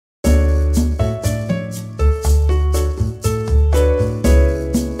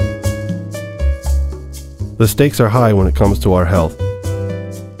The stakes are high when it comes to our health.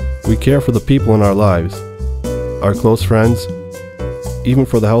 We care for the people in our lives, our close friends, even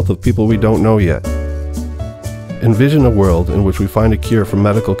for the health of people we don't know yet. Envision a world in which we find a cure for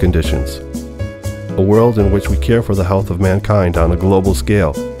medical conditions, a world in which we care for the health of mankind on a global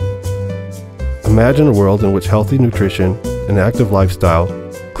scale. Imagine a world in which healthy nutrition, an active lifestyle,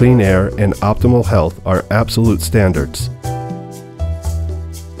 clean air, and optimal health are absolute standards.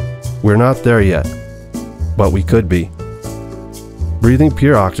 We're not there yet, but we could be. Breathing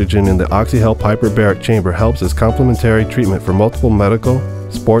pure oxygen in the OxyHelp Hyperbaric chamber helps as complementary treatment for multiple medical,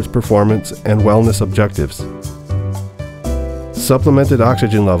 sports performance, and wellness objectives. Supplemented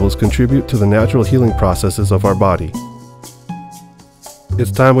oxygen levels contribute to the natural healing processes of our body.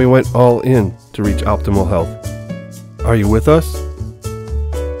 It's time we went all in to reach optimal health. Are you with us?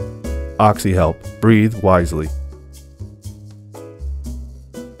 OxyHelp. Breathe wisely.